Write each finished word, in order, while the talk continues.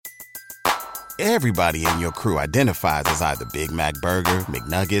Everybody in your crew identifies as either Big Mac Burger,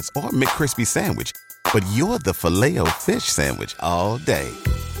 McNuggets, or McCrispy Sandwich. But you're the Filet-O-Fish Sandwich all day.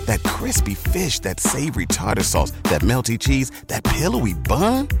 That crispy fish, that savory tartar sauce, that melty cheese, that pillowy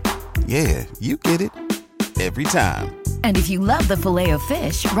bun. Yeah, you get it. Every time. And if you love the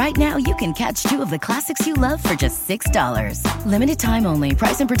Filet-O-Fish, right now you can catch two of the classics you love for just $6. Limited time only.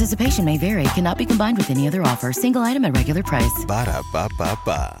 Price and participation may vary. Cannot be combined with any other offer. Single item at regular price.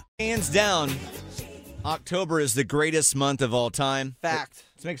 Ba-da-ba-ba-ba. Hands down, October is the greatest month of all time. Fact.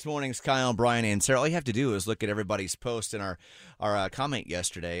 It's Mixed Mornings, Kyle, Brian, and Sarah. All you have to do is look at everybody's post in our comment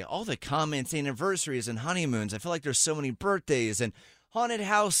yesterday. All the comments, anniversaries, and honeymoons. I feel like there's so many birthdays and haunted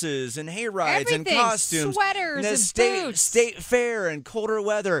houses and hay rides and costumes. Sweaters and state fair and colder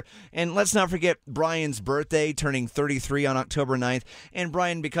weather. And let's not forget Brian's birthday, turning 33 on October 9th. And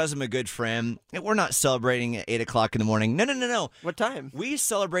Brian, because I'm a good friend, we're not celebrating at 8 o'clock in the morning. No. What time? We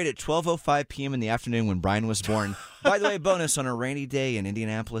celebrate at 12:05 p.m. in the afternoon when Brian was born. By the way, bonus on a rainy day in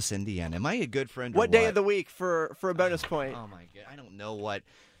Indianapolis, Indiana. Am I a good friend or What day of the week for a bonus point? Oh, my God. I don't know what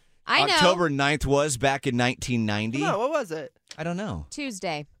I know. October 9th was back in 1990. No, what was it? I don't know.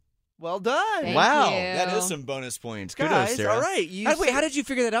 Tuesday. Well done. Thank Wow, you. that is some bonus points. Kudos, Guys, Sarah. all right. How did you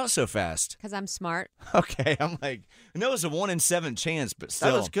figure that out so fast? Because I'm smart. Okay, I'm like, I know it's a 1 in 7 chance, but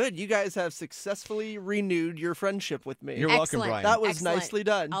still. That was good. You guys have successfully renewed your friendship with me. You're welcome, Excellent. Brian. That was Excellent. nicely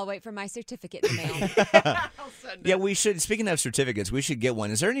done. I'll wait for my certificate in the mail. Yeah, we should. Speaking of certificates, we should get one.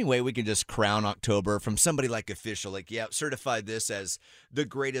 Is there any way we can just crown October from somebody like official? Like, yeah, certify this as the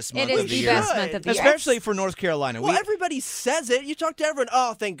greatest month It is of the the year. best month of the year. Especially for North Carolina. Well, everybody says it. You talk to everyone,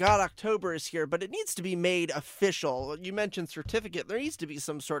 oh, thank God October is here, but it needs to be made official. You mentioned certificate. There needs to be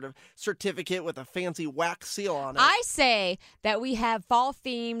some sort of certificate with a fancy wax seal on it. I say that we have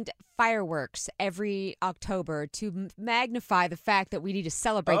fall-themed fireworks every October to magnify the fact that we need to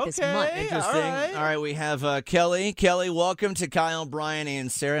celebrate this month. Interesting. All All right, we have Kelly. Kelly, welcome to Kyle, Brian, and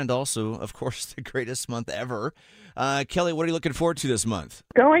Sarah, and also, of course, the greatest month ever. Kelly, what are you looking forward to this month?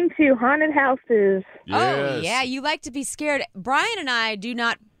 Going to haunted houses. Oh, yeah, you like to be scared. Brian and I do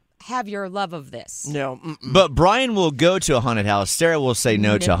not have your love of this. No. But Brian will go to a haunted house. Sarah will say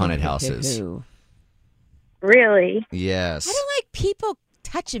no to haunted houses. Really? Yes. I don't like people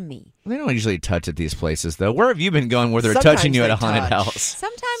touching me. They don't usually touch at these places, though. Where have you been going where they're Sometimes touching you at they a haunted touch. house?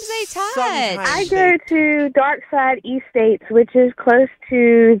 Sometimes they touch. Sometimes. I go to Darkside Estates, which is close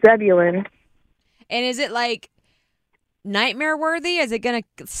to Zebulon. And is it like nightmare worthy? Is it going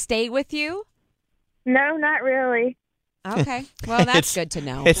to stay with you? No, not really. Okay. Well, that's It's- good to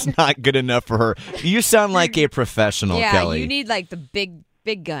know. It's not good enough for her. You sound like a professional, yeah, Kelly. you need like the big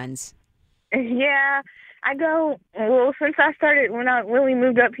guns. Yeah, I go. Well, since I started when we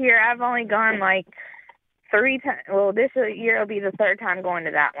moved up here, I've only gone like 3 times. Well, this year will be the 3rd time going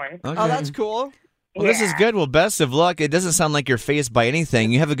to that one. Okay. Oh, that's cool. Well, this is good. Well, best of luck. It doesn't sound like you're phased by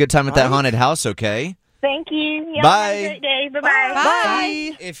anything. You have a good time at that haunted house, okay? Thank you. Y'all Bye. Have a great day. Bye-bye.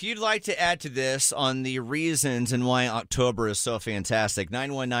 Bye. If you'd like to add to this on the reasons and why October is so fantastic,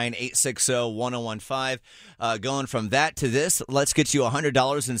 919-860-1015. Going from that to this, let's get you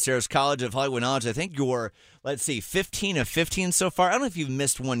 $100 in Sarah's College of Hollywood Knowledge. I think you're, 15 of 15 so far. I don't know if you've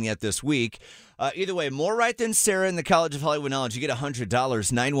missed one yet this week. Either way, more right than Sarah in the College of Hollywood Knowledge. You get $100,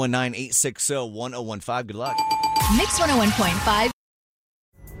 919-860-1015. Good luck. Mix 101.5.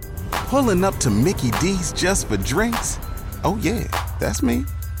 Pulling up to Mickey D's just for drinks? Oh, yeah, that's me.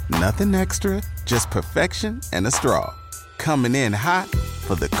 Nothing extra, just perfection and a straw. Coming in hot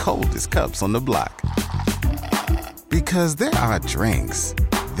for the coldest cups on the block. Because there are drinks.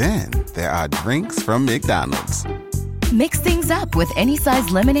 Then there are drinks from McDonald's. Mix things up with any size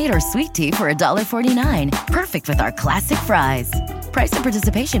lemonade or sweet tea for $1.49. Perfect with our classic fries. Price and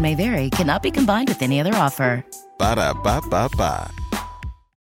participation may vary. Cannot be combined with any other offer. Ba-da-ba-ba-ba.